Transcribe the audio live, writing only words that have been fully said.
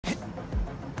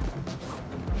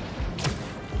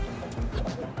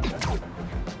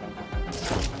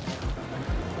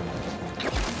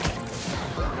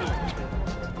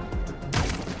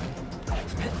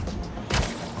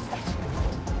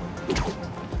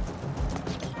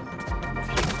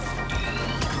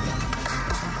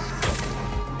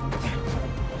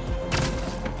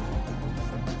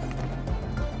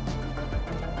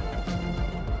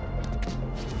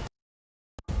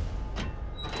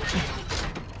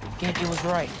Ganke was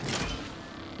right.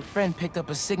 Your friend picked up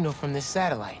a signal from this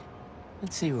satellite.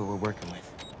 Let's see what we're working with.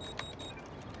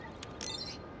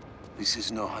 This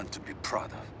is no hunt to be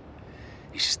proud of.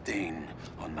 A stain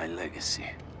on my legacy.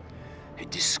 A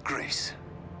disgrace,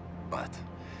 but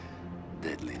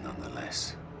deadly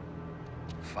nonetheless.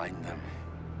 Find them.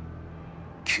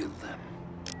 Kill them.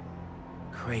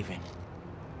 Kraven.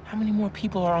 How many more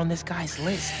people are on this guy's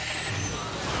list?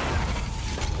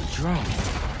 The drone.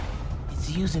 It's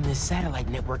using this satellite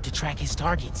network to track his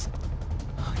targets.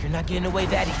 Oh, you're not getting away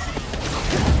that easy.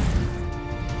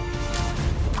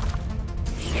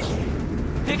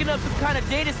 Picking up some kind of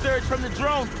data surge from the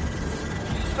drone.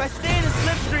 If I stay in the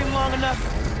slipstream long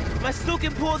enough, my suit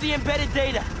can pull the embedded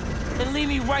data and lead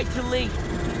me right to Lee.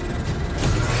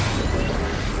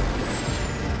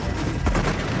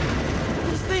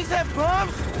 These things have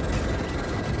bombs?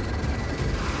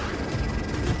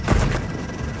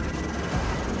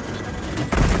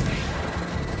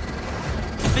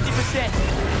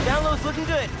 Download's looking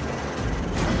good.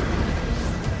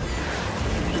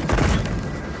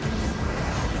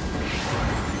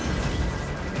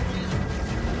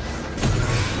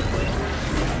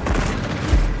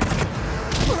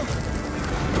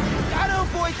 Gotta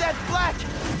avoid that flak!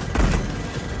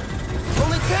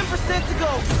 Only 10% to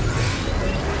go.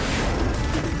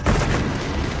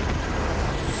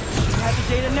 Should have the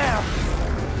data now.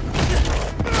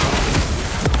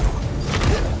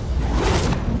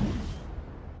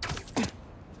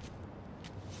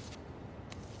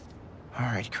 All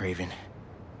right, Kraven.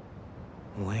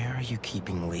 Where are you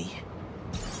keeping Lee?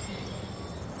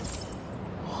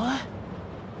 What?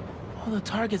 All the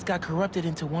targets got corrupted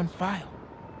into one file.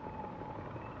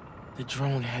 The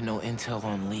drone had no intel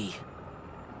on Lee.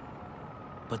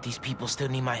 But these people still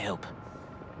need my help.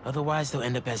 Otherwise, they'll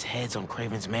end up as heads on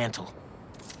Kraven's mantle.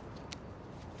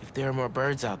 If there are more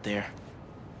birds out there,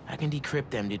 I can decrypt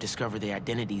them to discover the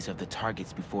identities of the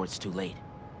targets before it's too late.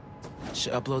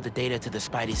 Should upload the data to the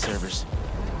Spidey servers.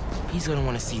 He's gonna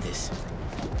want to see this.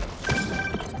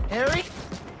 Harry?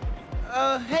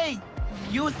 Hey,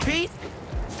 you with Pete?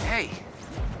 Hey.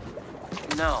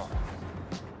 No.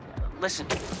 Listen,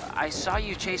 I saw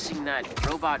you chasing that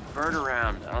robot bird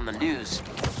around on the news.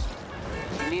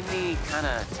 You need any kind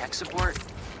of tech support?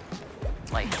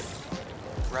 Like,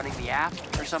 running the app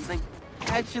or something?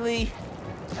 Actually,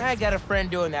 I got a friend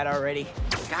doing that already.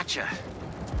 Gotcha.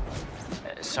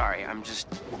 Sorry, I'm just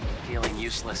feeling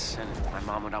useless, and my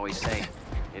mom would always say,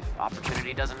 if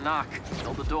opportunity doesn't knock,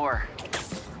 build the door.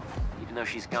 Even though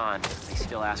she's gone, I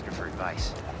still ask her for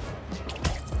advice.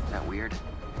 Is that weird?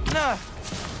 Nah,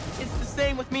 it's the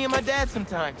same with me and my dad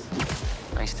sometimes.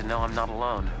 Nice to know I'm not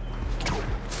alone.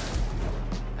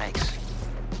 Thanks.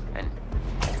 And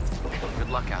good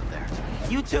luck out there.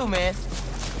 You too, man.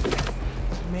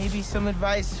 Maybe some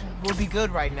advice will be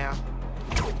good right now.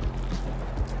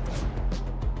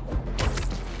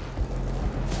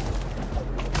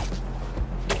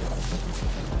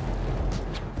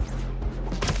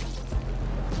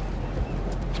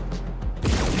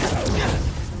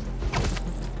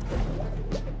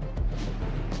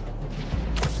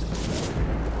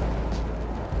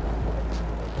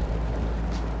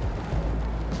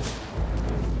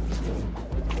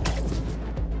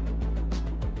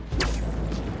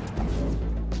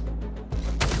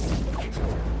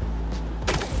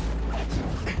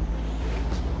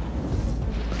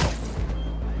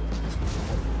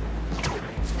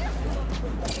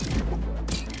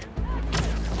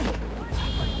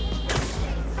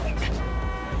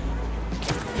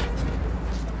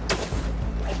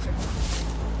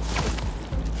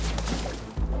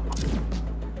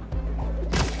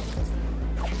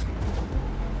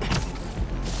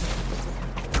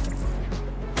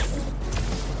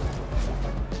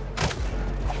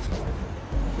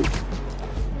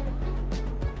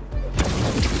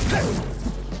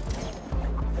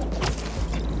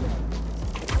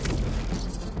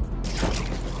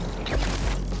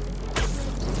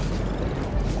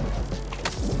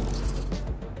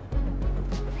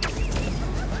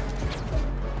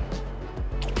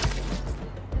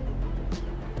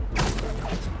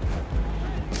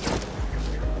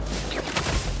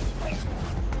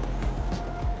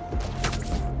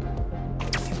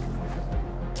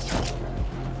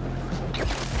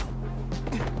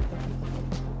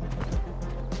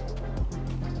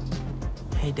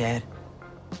 Hey, Dad.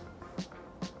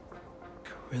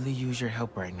 Could really use your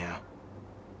help right now.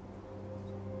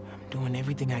 I'm doing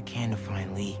everything I can to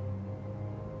find Lee.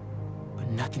 But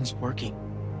nothing's working.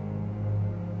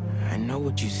 I know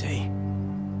what you say.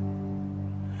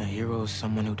 A hero is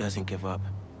someone who doesn't give up.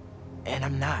 And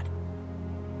I'm not.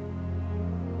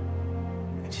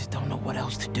 I just just don't know what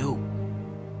else to do.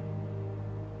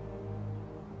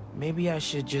 Maybe I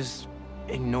should just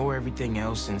ignore everything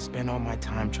else and spend all my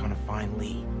time trying to find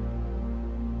Lee.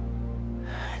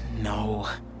 No.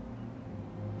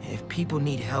 If people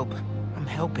need help, I'm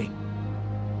helping.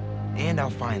 And I'll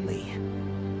find Lee.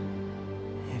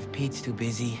 If Pete's too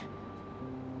busy,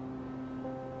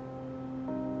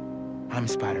 I'm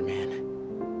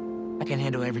Spider-Man. I can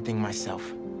handle everything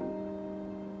myself.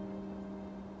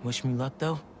 Wish me luck,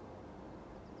 though?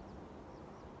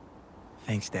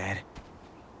 Thanks, Dad.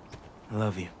 I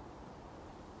love you.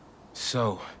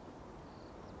 So,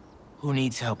 who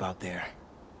needs help out there?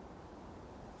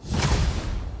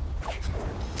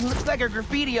 Looks like our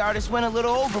graffiti artist went a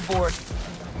little overboard.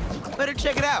 Better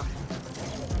check it out.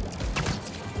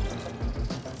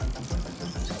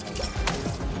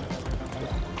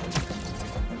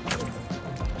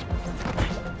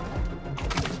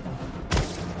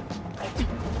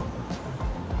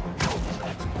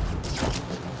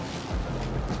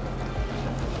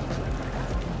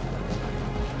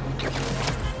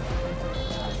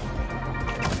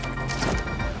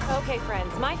 Okay,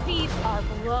 friends, my feeds are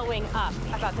blowing up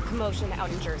about the commotion out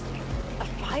in Jersey. A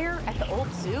fire at the old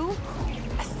zoo?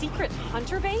 A secret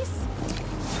hunter base?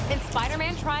 And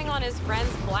Spider-Man trying on his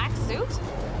friend's black suit?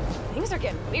 Things are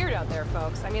getting weird out there,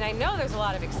 folks. I mean, I know there's a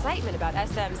lot of excitement about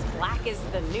SM's black is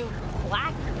the new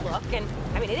black look, and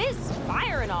I mean, it is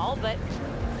fire and all, but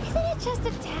isn't it just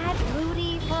a tad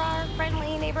moody for our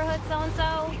friendly neighborhood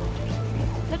so-and-so?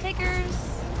 No takers?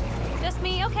 Just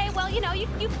me? Okay, well, you know, you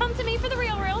come to me for the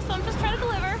real, so I'm just trying to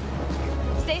deliver.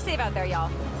 Stay safe out there, y'all.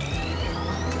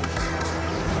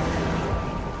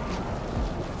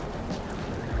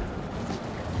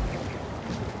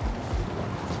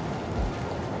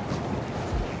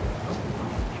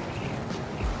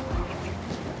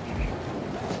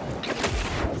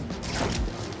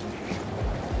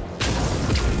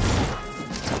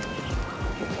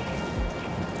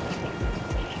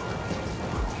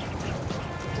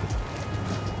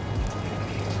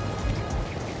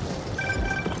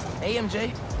 Hey, MJ.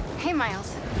 Hey,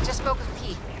 Miles. Just spoke with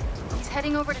Pete. He's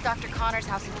heading over to Dr. Connor's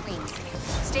house in Queens.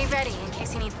 Stay ready in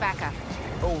case he needs backup.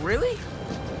 Oh, really?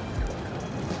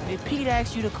 Did Pete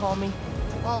ask you to call me?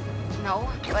 Well, no,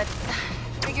 but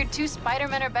figured 2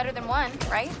 Spider-Men are better than 1,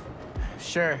 right?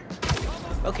 Sure.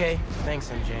 Okay, thanks,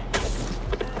 MJ.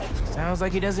 Sounds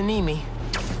like he doesn't need me.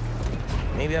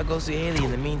 Maybe I'll go see Haley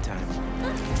in the meantime.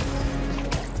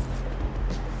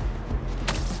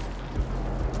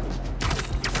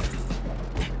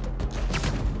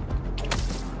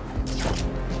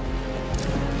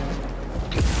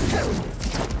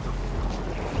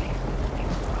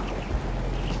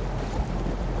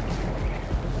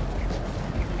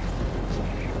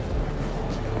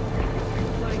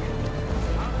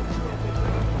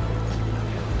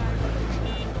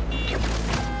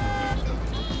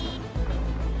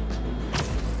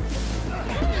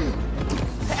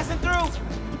 Passing through!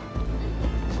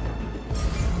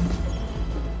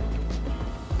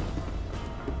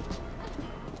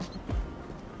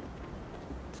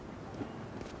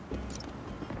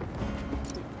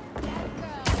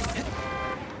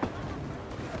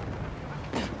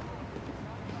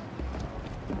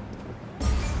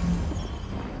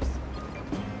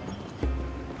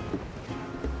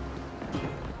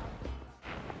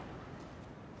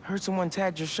 Heard someone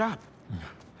tagged your shop.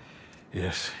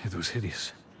 Yes, it was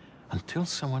hideous. Until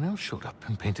someone else showed up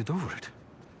and painted over it.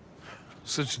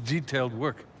 Such detailed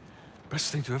work.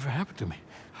 Best thing to ever happen to me.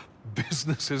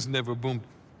 Business has never boomed.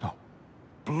 No,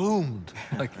 bloomed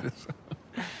like this.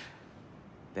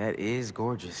 That is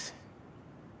gorgeous.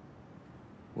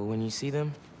 Well, when you see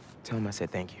them, tell them I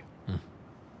said thank you.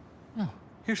 Oh,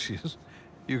 here she is.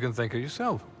 You can thank her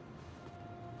yourself.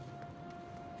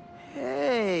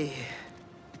 Hey,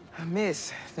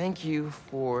 Miss, thank you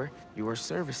for your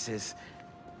services.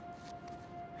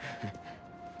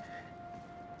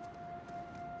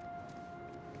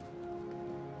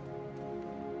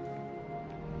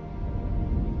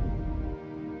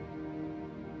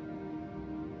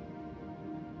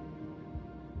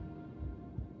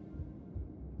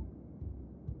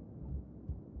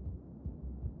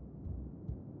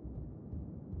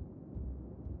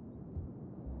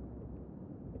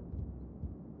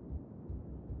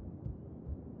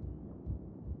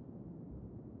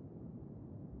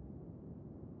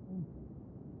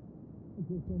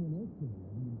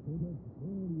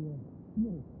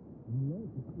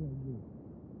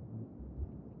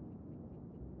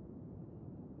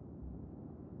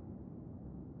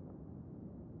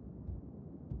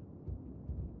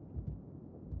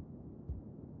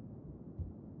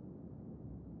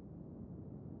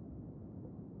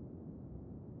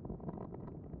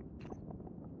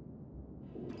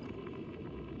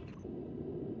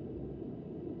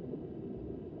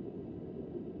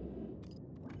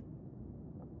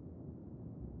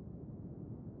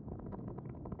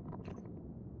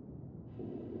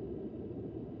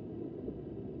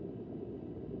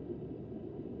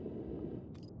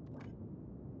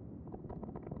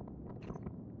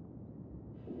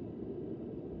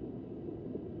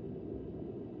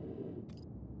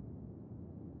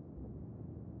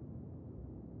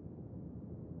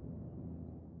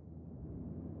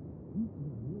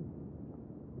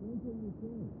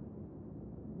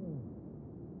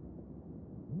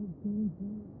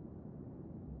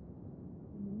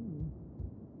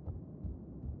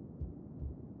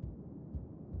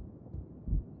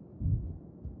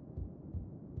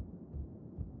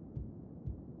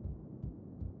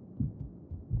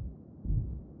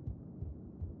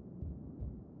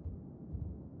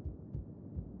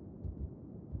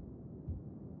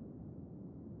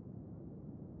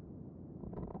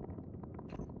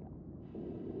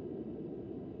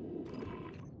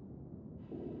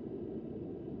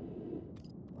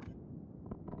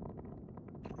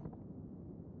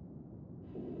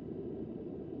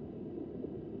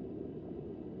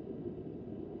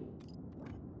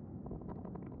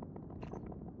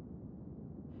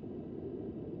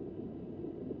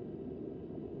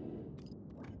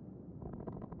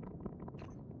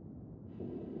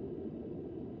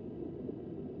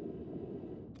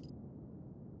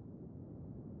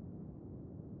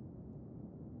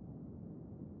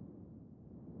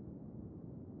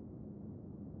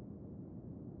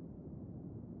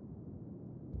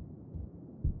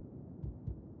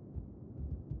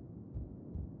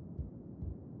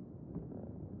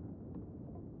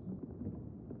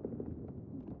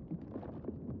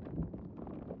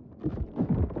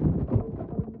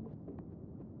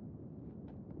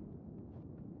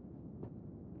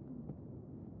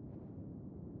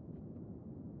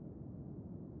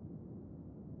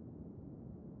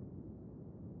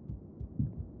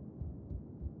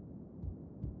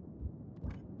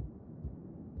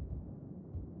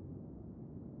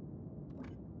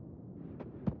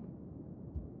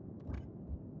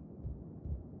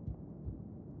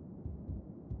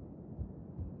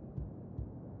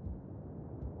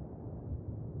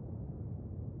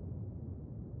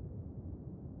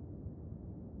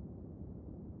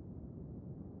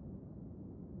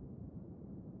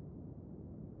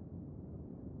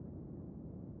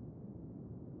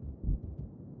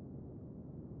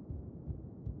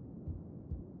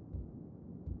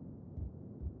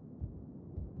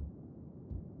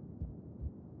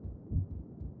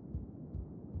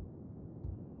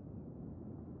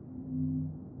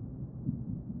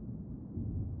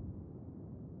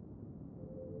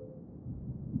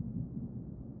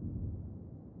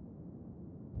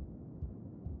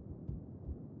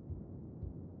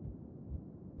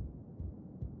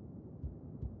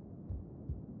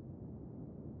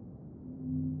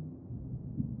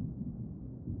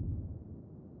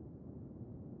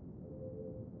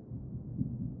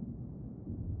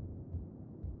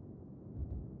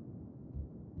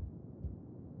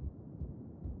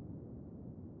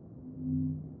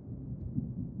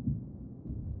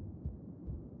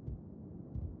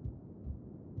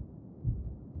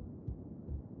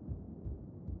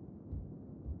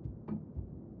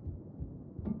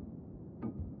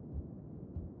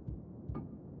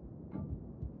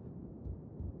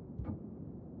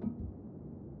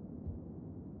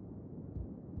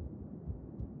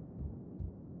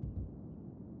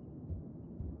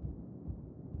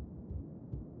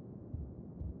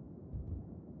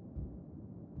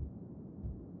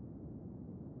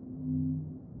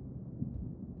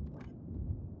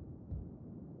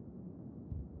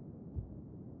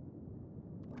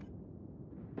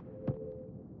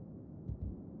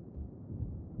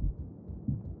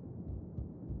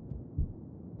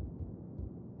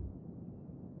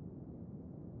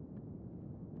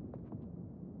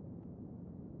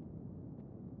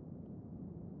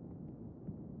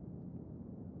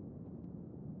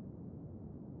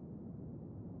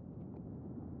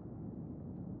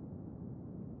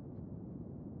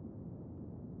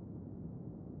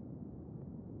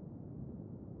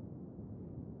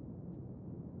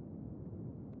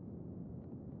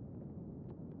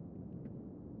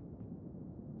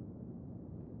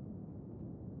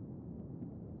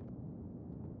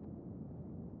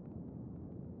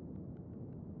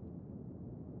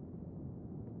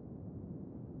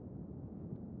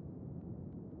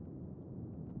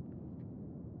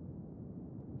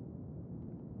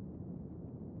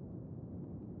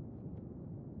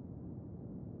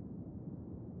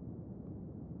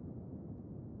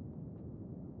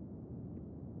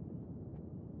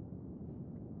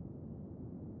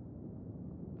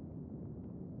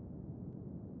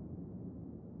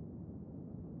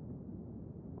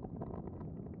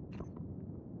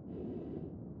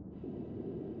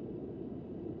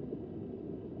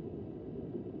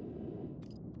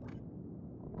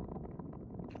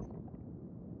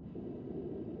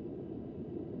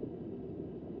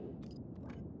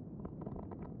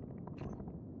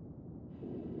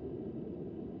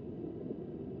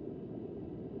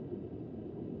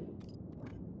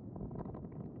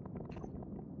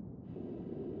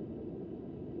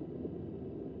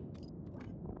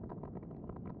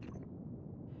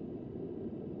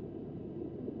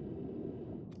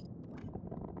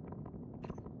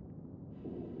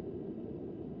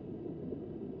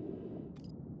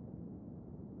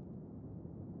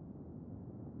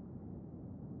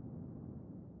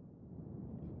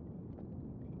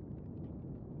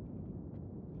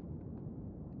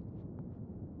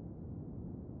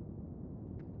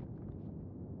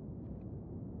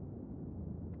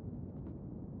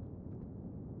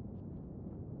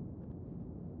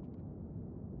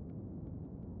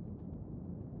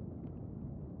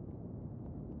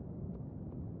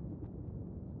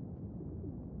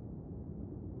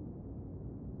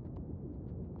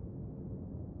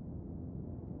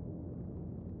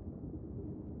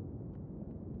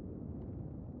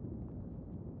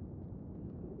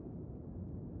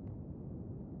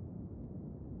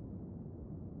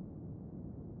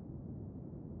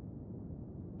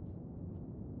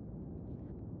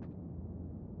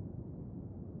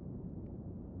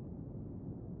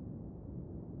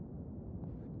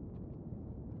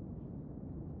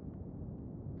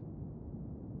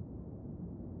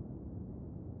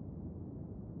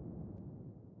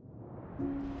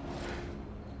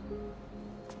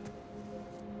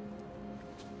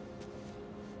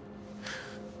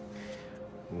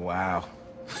 Wow.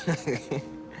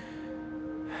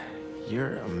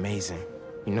 You're amazing.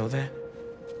 You know that?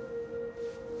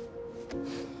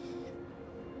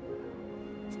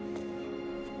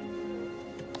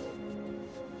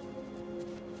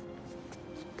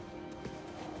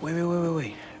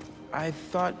 Wait. I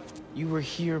thought you were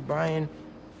here buying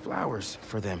flowers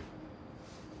for them.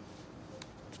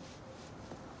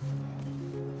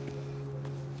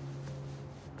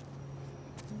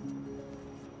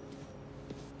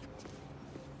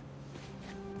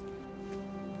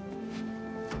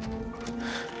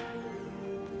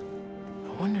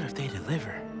 I wonder if they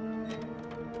deliver.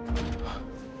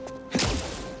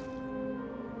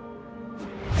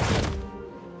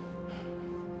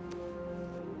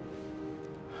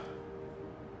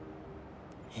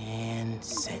 And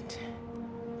sent.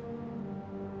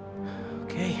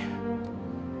 Okay.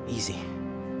 Easy.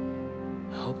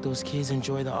 I hope those kids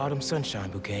enjoy the autumn sunshine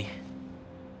bouquet.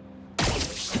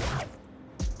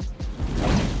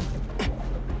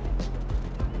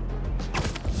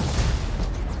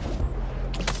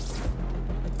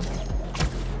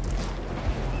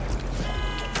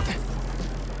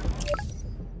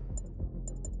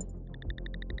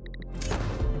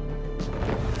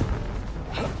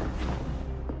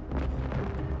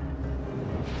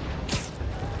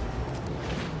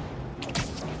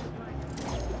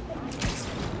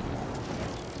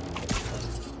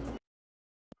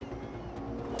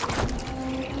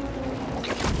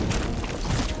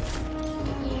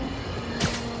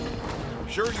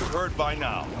 Sure you've heard by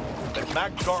now that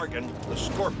Mac Gargan, the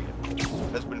Scorpion,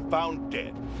 has been found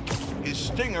dead. His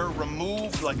stinger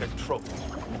removed like a trophy.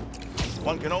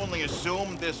 One can only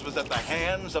assume this was at the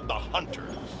hands of the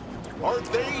Hunters. Are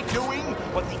they doing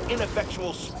what the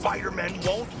ineffectual Spider-Men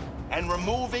won't and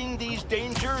removing these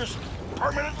dangers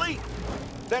permanently?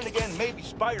 Then again, maybe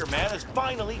Spider-Man has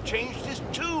finally changed his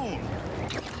tune.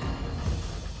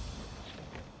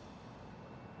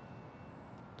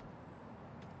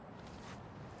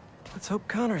 Let's hope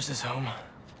Connors is home.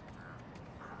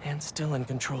 And still in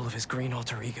control of his green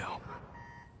alter ego.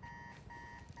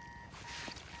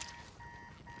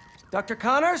 Dr.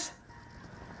 Connors?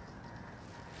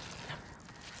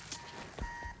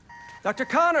 Dr.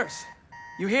 Connors!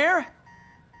 You here?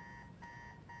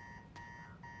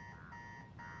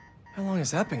 How long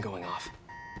has that been going off?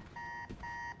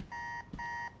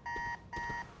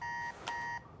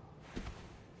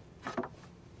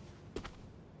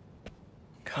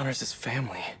 Connors'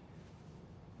 family.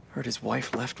 Heard his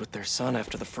wife left with their son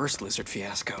after the first lizard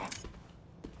fiasco.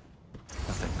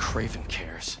 Not that Craven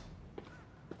cares.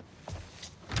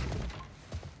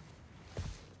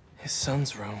 His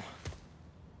son's room.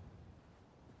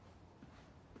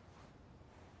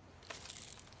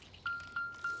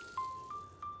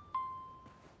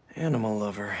 Animal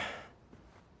lover.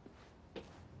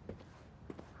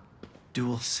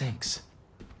 Dual sinks,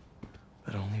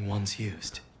 but only one's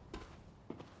used.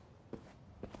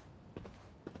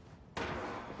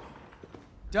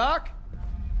 Doc?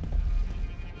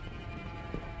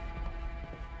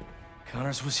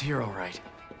 Connors was here, all right.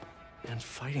 And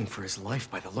fighting for his life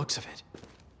by the looks of it.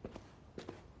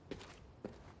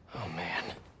 Oh, man.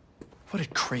 What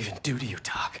did Craven do to you,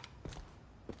 Doc?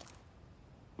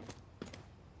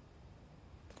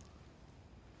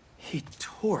 He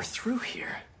tore through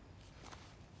here.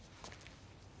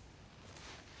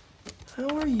 How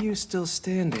are you still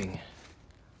standing?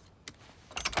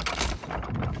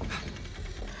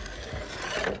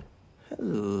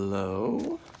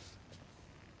 Hello?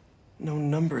 No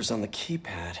numbers on the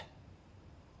keypad.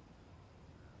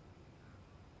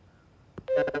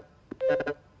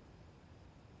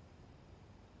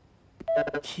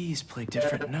 Keys play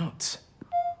different notes.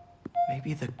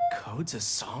 Maybe the code's a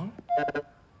song?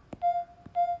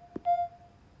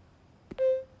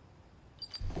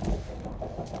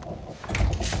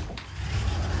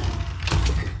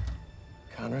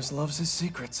 Connors loves his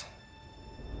secrets.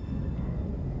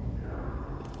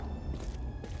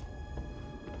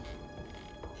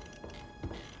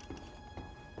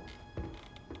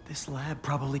 This lab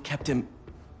probably kept him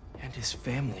and his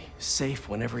family safe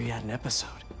whenever he had an episode.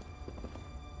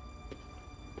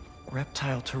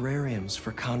 Reptile terrariums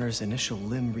for Connor's initial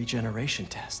limb regeneration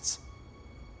tests.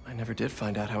 I never did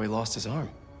find out how he lost his arm.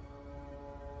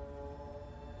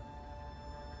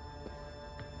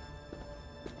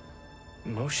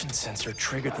 Motion sensor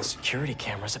triggered the security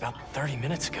cameras about 30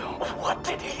 minutes ago. What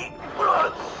did he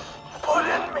put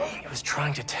in me? He was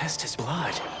trying to test his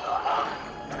blood.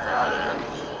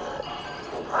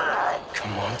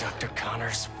 Come on, Dr.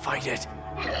 Connors, fight it.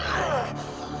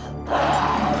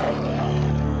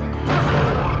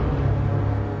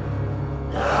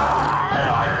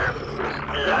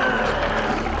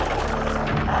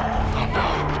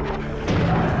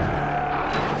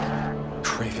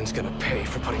 gonna pay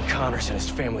for putting Connors and his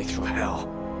family through hell.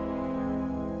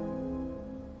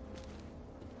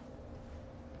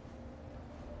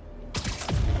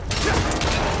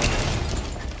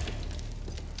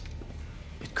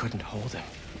 It couldn't hold him.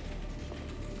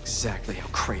 Exactly how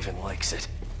Craven likes it.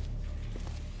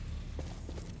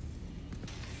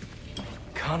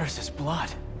 Connors'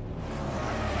 blood.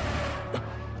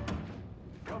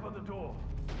 Cover the door.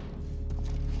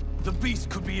 The beast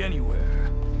could be anywhere.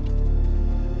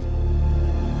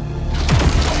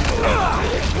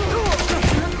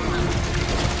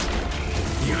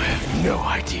 You have no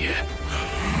idea.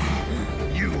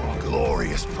 You are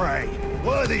glorious prey,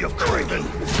 worthy of Craven.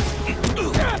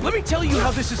 Let me tell you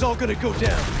how this is all gonna go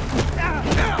down.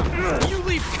 You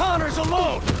leave Connors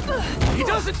alone! He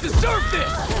doesn't deserve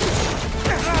this!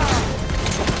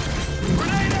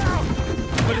 Grenade out!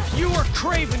 But if you or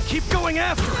Craven keep going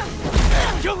after him,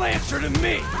 you'll answer to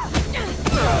me!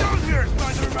 Down here,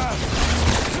 Spider-Man!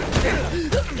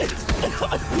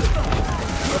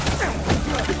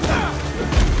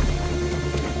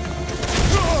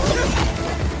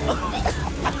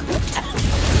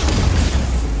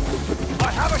 I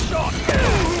have a shot!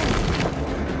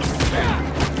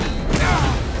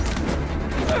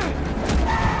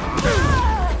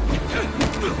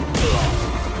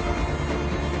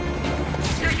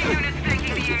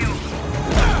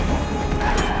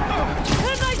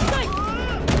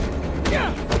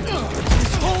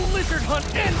 This whole lizard hunt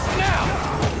ends now!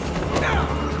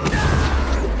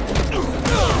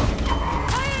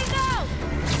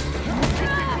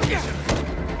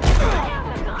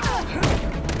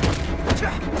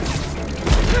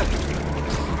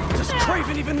 Does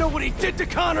Craven even know what he did to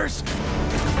Connors?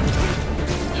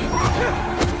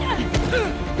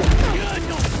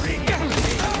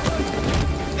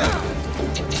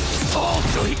 All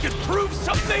so he could prove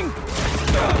something?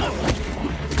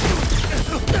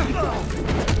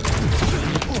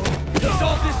 Is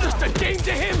all this just a game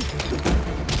to him?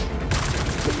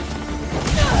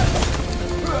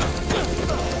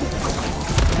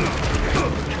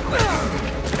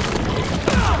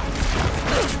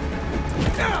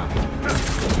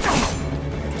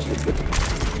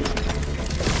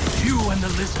 You and the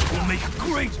lizard will make a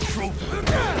great trophy.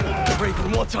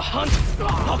 Craven wants a hunt?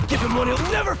 I'll give him one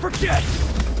he'll never forget!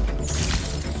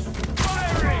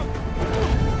 Firing!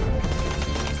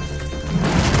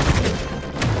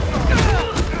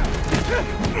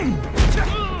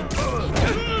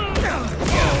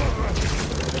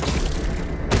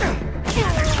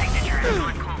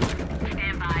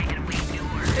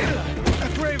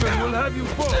 Craven will have you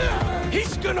both.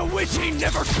 He's gonna wish he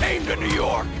never came to New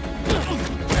York!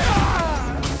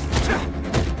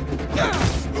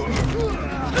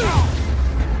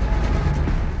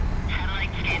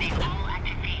 Satellite scanning all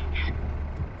active feeds.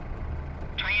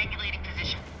 Triangulating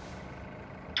position.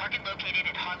 Target located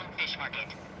at Harlem Fish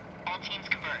Market. All teams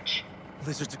converge.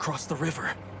 Lizard's across the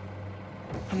river.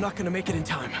 I'm not gonna make it in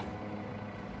time.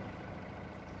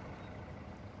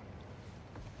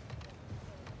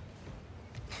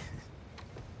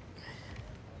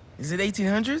 Is it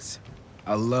 1800s?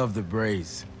 I love the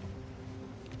braids.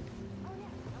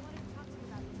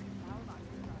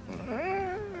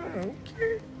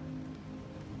 Okay.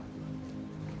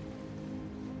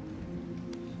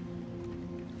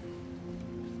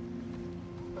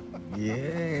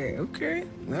 Yeah, okay.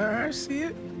 All right, I see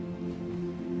it.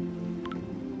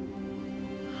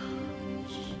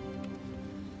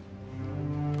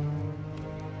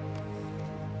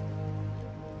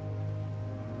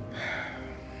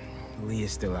 Lee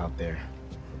is still out there.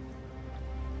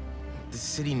 The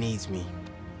city needs me.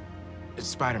 It's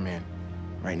Spider-Man,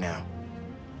 right now.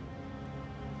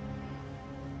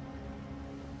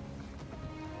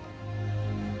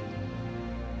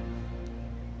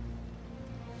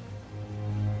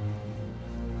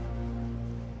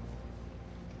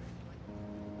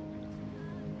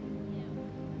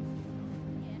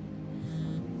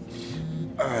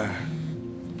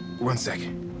 One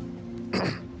second.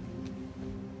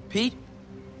 Pete?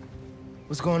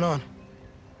 What's going on?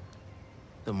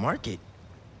 The market?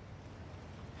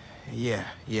 Yeah,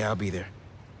 I'll be there.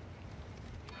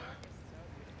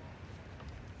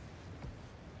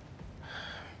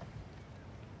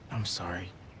 I'm sorry.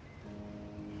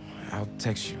 I'll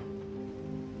text you.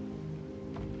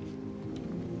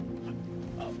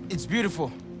 It's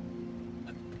beautiful.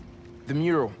 The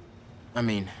mural, I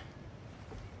mean.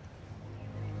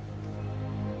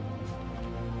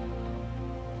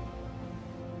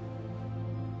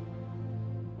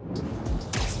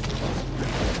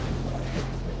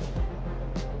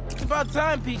 It's about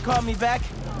time Pete called me back.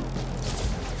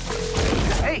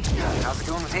 Hey, how's it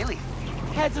going with Haley?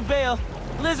 Had to bail.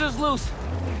 Lizard's loose.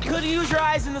 Couldn't use your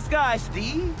eyes in the skies.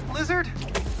 The lizard?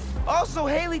 Also,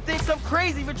 Haley thinks I'm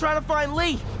crazy for trying to find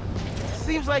Lee.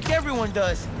 Seems like everyone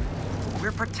does.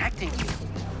 We're protecting you.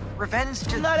 Revenge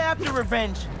to... Not after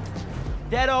revenge.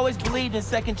 Dad always believed in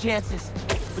second chances.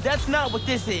 But that's not what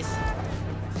this is.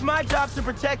 It's my job to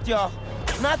protect y'all,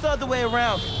 not the other way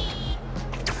around.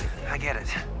 I get it.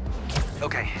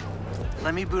 Okay,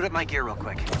 let me boot up my gear real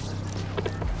quick.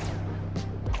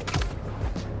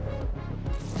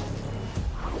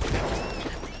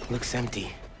 Looks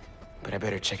empty, but I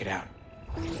better check it out.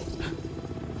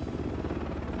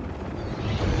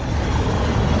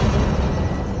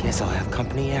 Guess I'll have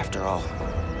company after all.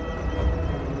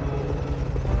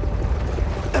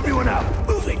 Everyone out!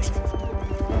 Move it!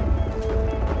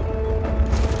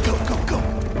 Go, go, go!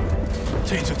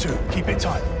 Teams of two, keep it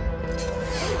tight.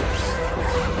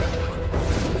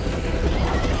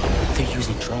 They're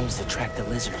using drones to track the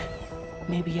lizard.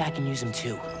 Maybe I can use them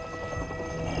too.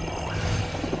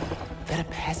 That a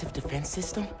passive defense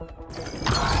system?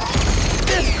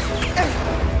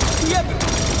 Yep,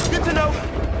 good to know.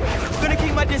 Gonna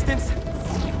keep my distance.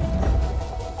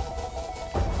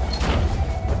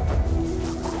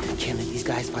 Can't let these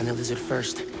guys find the lizard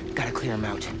first. Gotta clear them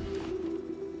out.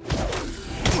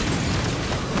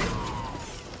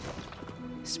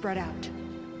 Spread out.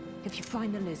 If you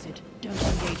find the lizard, don't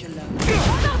engage alone.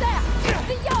 Hold there!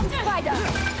 The young spider!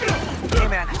 Hey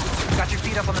man, got your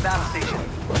feet up on the battle station.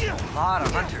 A lot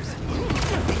of hunters.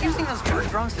 Are you using those bird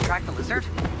drones to track the lizard?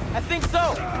 I think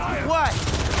so. Why?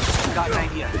 Got an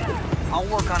idea. I'll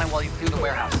work on it while you clear the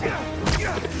warehouse.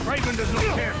 Craven does not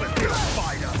care for this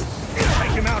spider.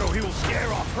 Take him out or he will scare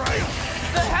our prey.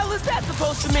 The hell is that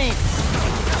supposed to mean?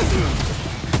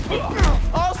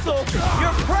 Also,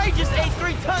 your prey just ate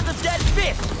 3 tons of dead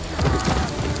fish!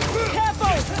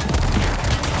 Capo!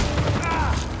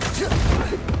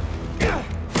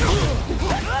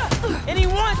 And he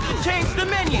wants to change the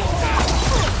menu!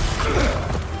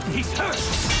 He's hurt!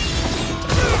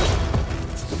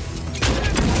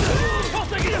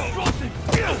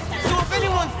 So if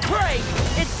anyone's prey,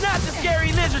 it's not the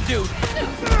scary lizard dude!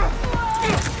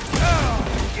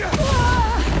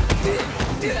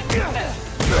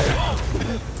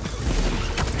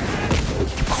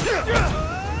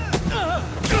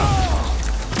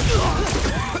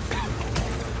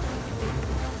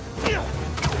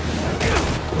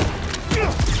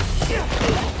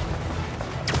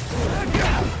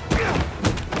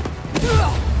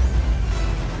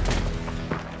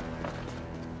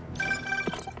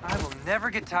 I will never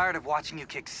get tired of watching you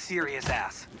kick serious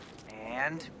ass.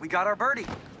 And we got our birdie.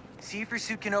 See if your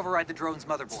suit can override the drone's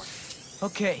motherboard.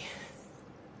 Okay.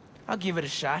 I'll give it a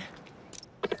shot.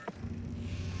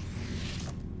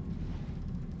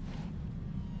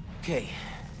 Okay.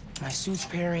 My suit's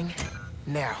pairing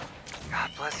now.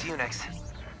 God bless Unix.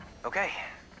 Okay,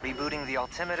 rebooting the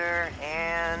altimeter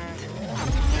and...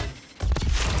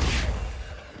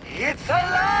 It's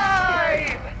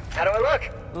alive! How do I look?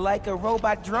 Like a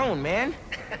robot drone, man.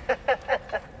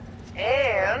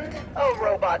 And a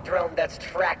robot drone that's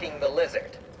tracking the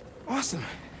lizard. Awesome.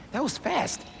 That was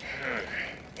fast.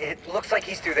 It looks like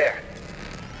he's through there.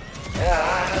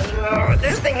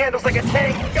 This thing handles like a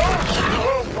tank.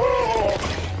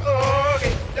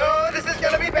 Okay. No, this is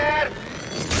gonna be bad.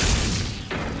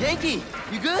 Yankee,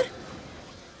 you good?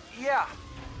 Yeah.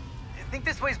 I think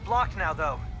this way's blocked now,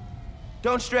 though.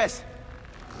 Don't stress.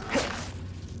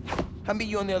 I'll meet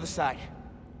you on the other side.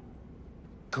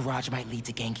 Garage might lead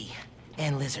to Genki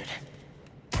and Lizard.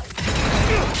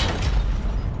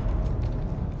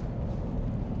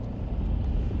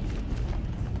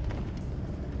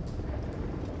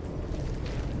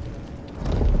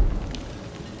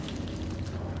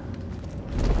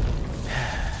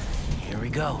 Here we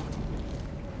go.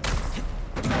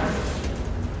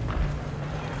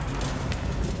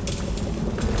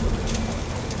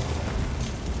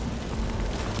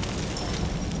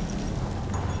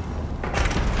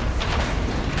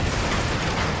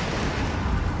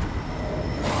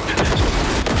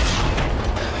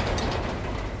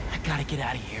 Get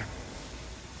out of here.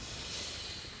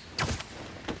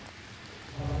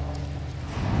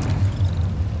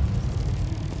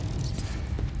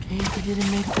 He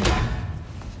didn't make that.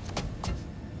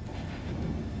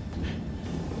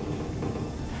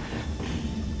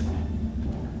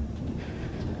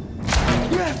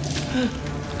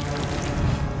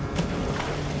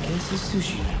 Guess it's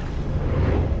sushi.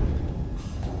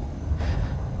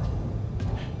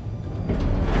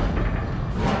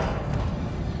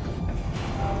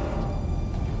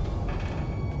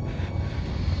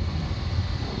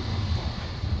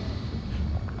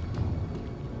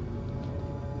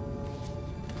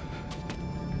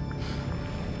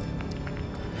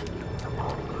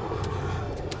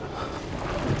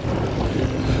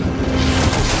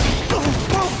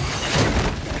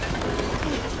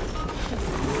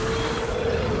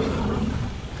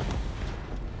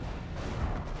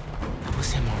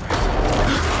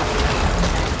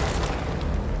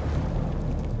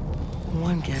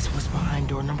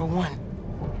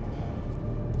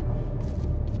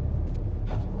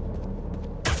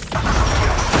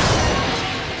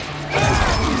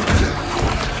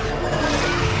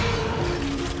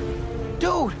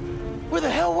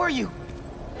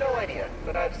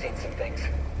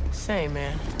 Same,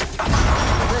 man.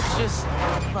 Let's just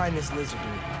find this lizard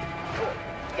dude. Cool.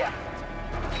 Yeah.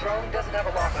 Drone doesn't have a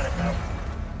lock on it, though.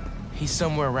 He's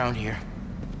somewhere around here.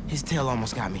 His tail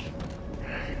almost got me.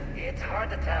 It's hard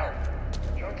to tell.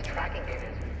 Drone's tracking data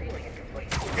is really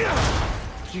incomplete.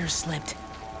 Gear slipped.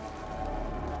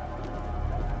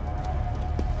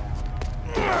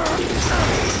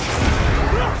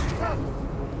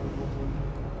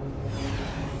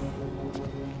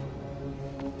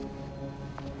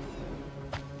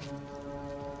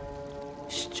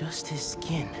 It's just his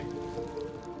skin.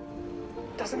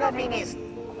 Doesn't that mean he's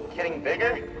getting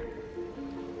bigger?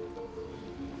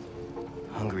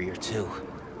 Hungrier too.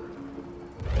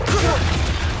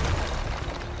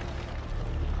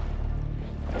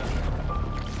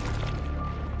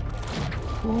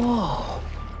 Whoa.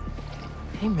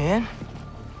 Hey, man.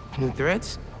 New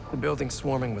threads? The building's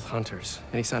swarming with hunters.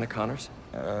 Any sign of Connors?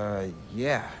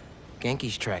 Yeah.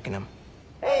 Genki's tracking him.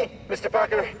 Hey, Mr.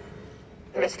 Parker.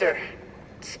 Mr.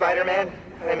 Spider-Man,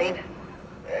 I mean.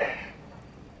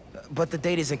 But the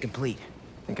data's incomplete.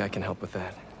 Think I can help with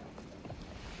that.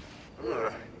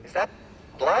 Ugh, is that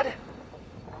blood?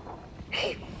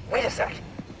 Hey, wait a sec.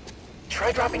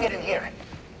 Try dropping it in here.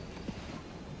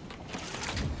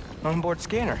 Onboard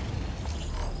scanner.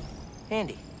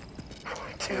 Handy.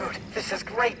 Dude, this is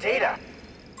great data.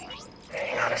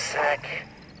 Hang on a sec.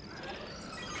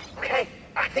 Okay,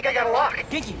 I think I got a lock.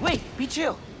 Genki, wait, be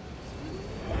chill.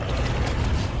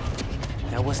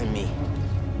 That wasn't me.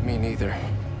 Me neither.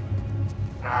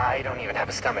 I don't even have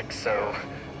a stomach, so...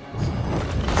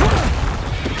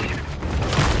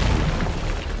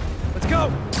 Let's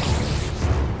go!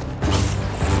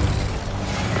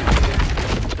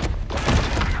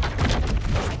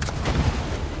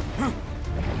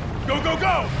 Go, go,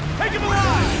 go! Take him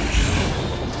alive!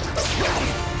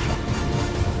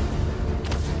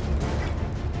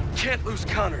 Can't lose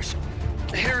Connors.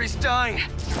 Harry's dying,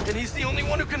 and he's the only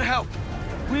one who can help.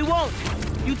 We won't.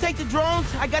 You take the drones,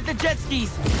 I got the jet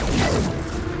skis.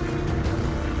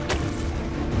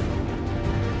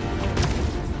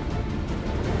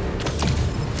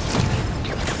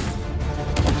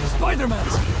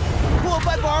 Spider-Man's! Cool if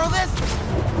I borrow this?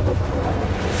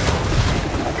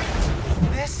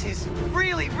 This is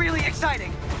really, really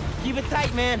exciting. Keep it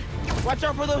tight, man. Watch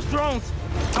out for those drones.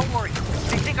 Don't worry.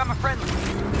 They think I'm a friendly.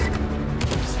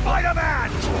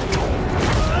 Spider-Man!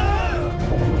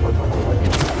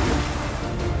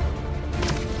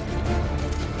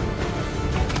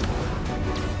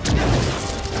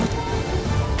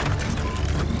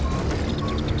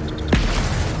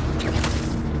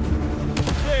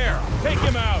 There! Take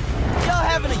him out! Y'all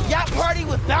having a yacht party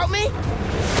without me?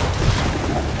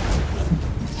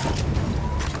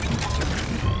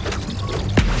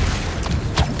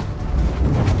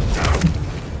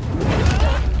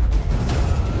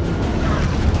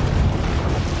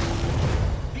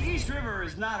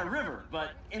 Not a river,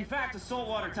 but in fact a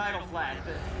saltwater tidal flat.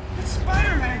 But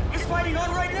Spider-Man is fighting on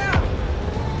right now!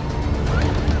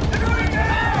 Everybody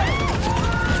down!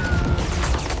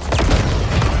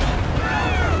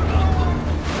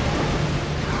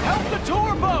 Help the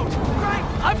tour boat! Right!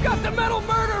 I've got the metal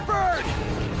murder bird!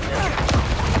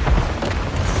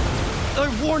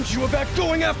 I warned you about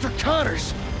going after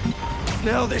Connors.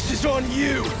 Now this is on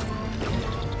you.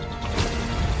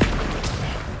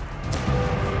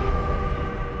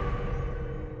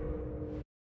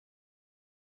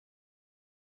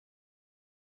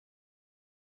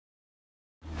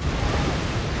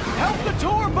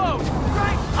 Tour boat!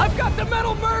 Right! I've got the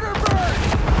metal murder bird!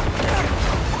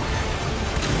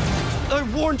 I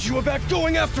warned you about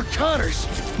going after Connors.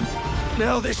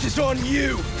 Now this is on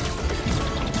you.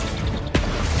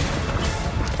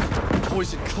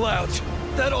 Poison clouds.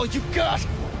 That all you got?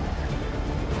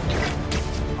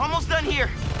 Almost done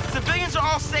here. Civilians are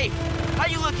all safe. How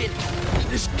you looking?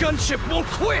 This gunship won't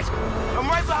quit. I'm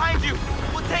right behind you.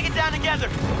 We'll take it down together.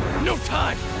 No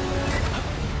time.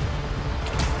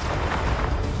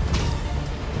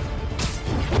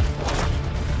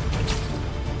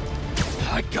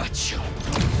 I got you.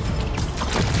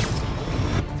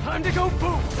 Time to go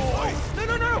boom, boys! No,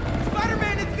 no, no!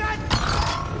 Spider-Man has got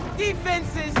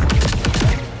defenses!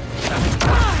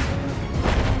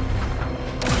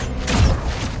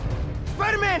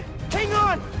 Spider-Man, hang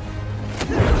on!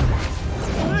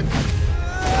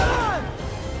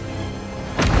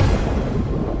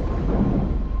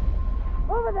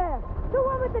 Over there! The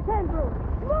one with the tendrils!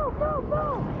 Move, move,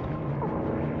 move!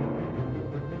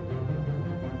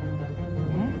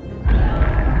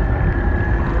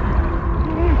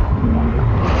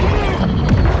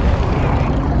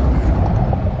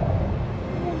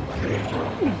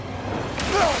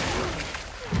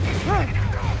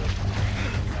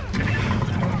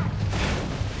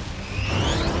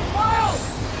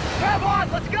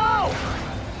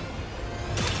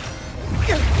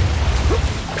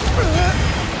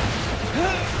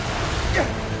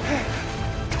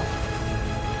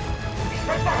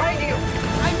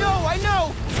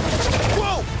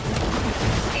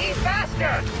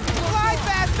 faster! Fly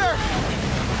faster!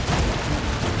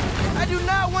 I do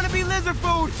not want to be lizard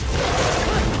food!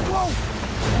 Whoa!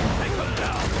 Take them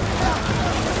down!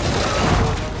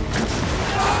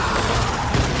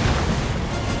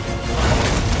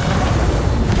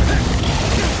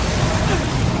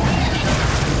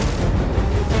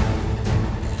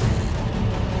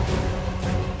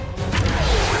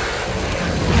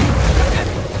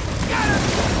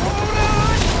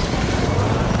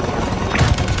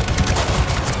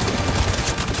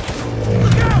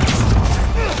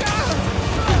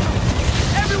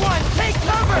 Everyone, take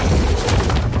cover!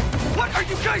 What are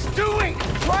you guys doing?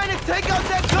 Trying to take out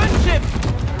that gunship!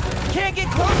 Can't get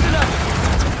close enough!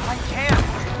 I can't.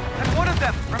 I'm one of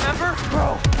them, remember?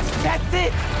 Bro, that's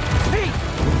it! Pete!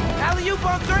 Alley-oop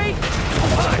on 3!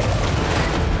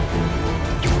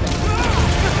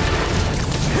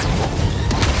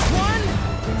 One,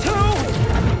 two,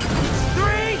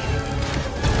 three!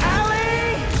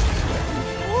 Alley!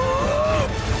 Woo!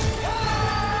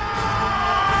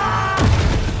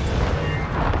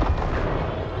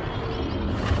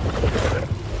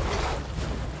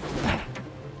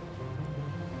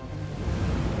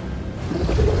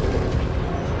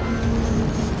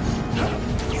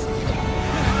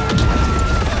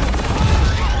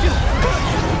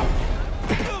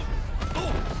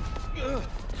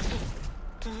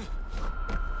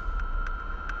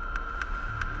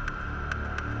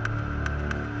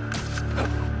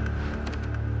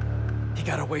 He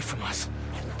got away from us.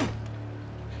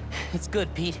 It's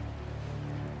good, Pete.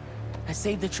 I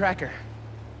saved the tracker.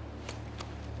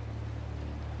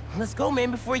 Let's go,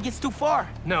 man, before he gets too far.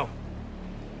 No.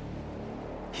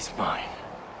 He's mine.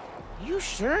 You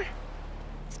sure?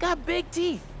 He's got big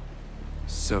teeth.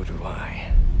 So do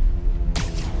I.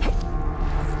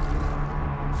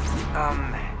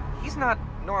 He's not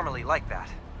normally like that,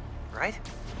 right?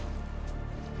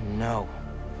 No.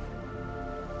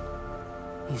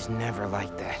 He's never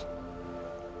like that.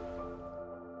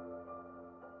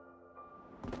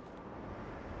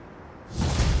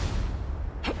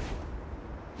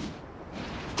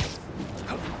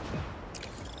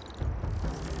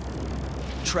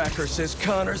 Tracker says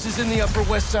Connors is in the Upper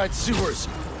West Side sewers.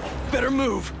 Better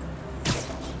move.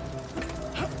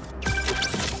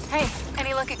 Hey,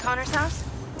 any look at Connor's house?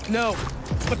 No,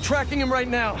 but tracking him right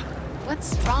now.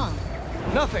 What's wrong?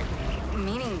 Nothing.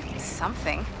 Meaning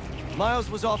something. Miles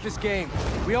was off his game.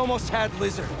 We almost had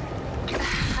Lizard.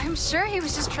 I'm sure he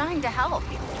was just trying to help.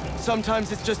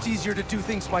 Sometimes it's just easier to do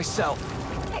things myself.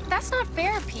 Hey, that's not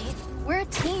fair, Pete. We're a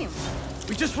team.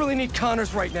 We just really need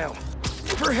Connors right now.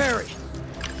 For Harry.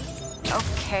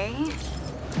 Okay.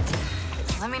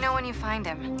 Let me know when you find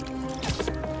him.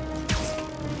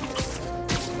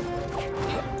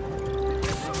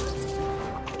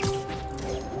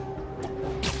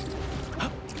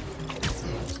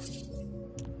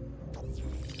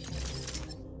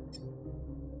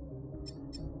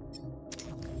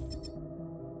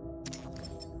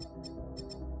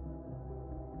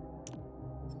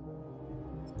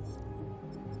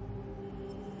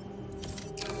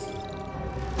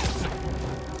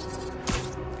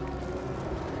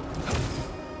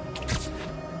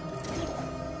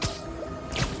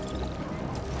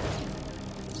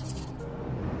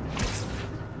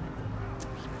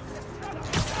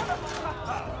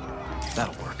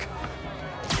 That'll work.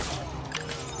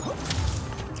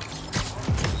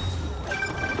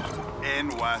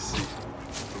 NYC,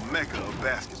 the mecca of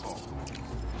basketball.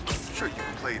 I'm sure you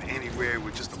can play it anywhere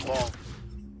with just a ball.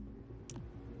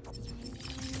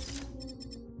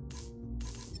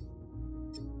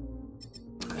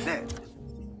 Net.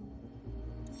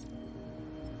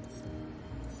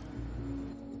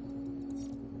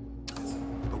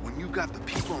 But when you got the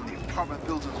people in the apartment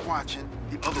buildings watching,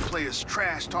 the other players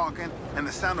trash talking, and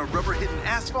the sound of rubber hitting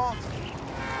asphalt,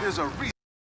 there's a reason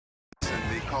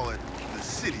they call it the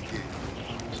city game.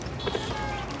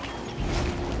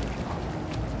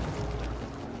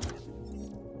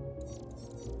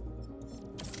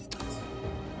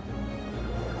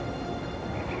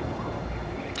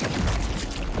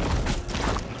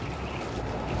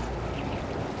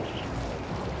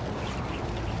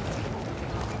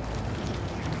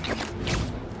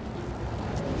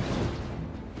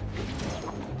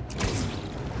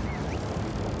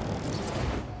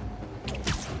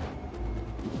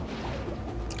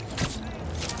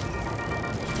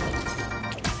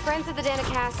 Friends of the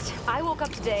Danicast, I woke up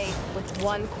today with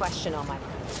one question on my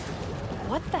mind.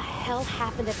 What the hell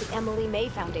happened at the Emily May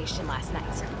Foundation last night?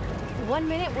 1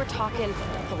 minute we're talking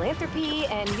philanthropy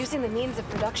and using the means of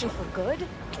production for good,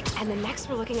 and the next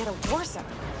we're looking at a war zone.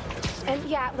 And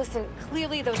yeah, listen,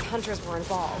 clearly those hunters were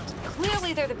involved.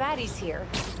 Clearly they're the baddies here.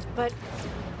 But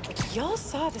y'all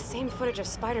saw the same footage of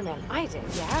Spider-Man I did,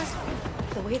 yeah?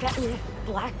 The way that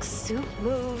black suit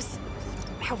moves,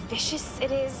 how vicious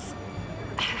it is.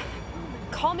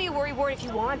 Call me a worrywart if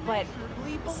you want, but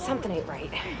something ain't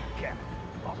right.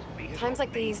 Times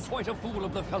like these, Quite a fool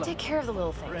of the fellow. take care of the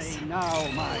little things. Pray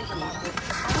now, my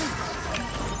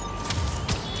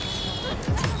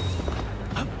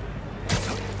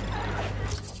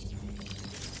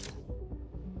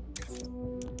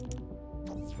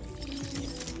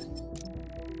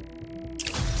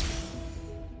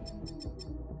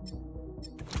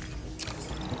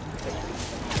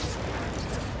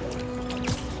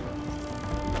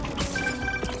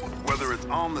Whether it's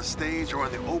on the stage or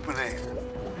in the open air,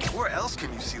 where else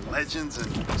can you see legends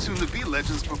and soon-to-be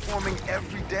legends performing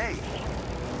every day?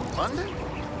 London?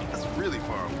 That's really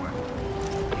far away.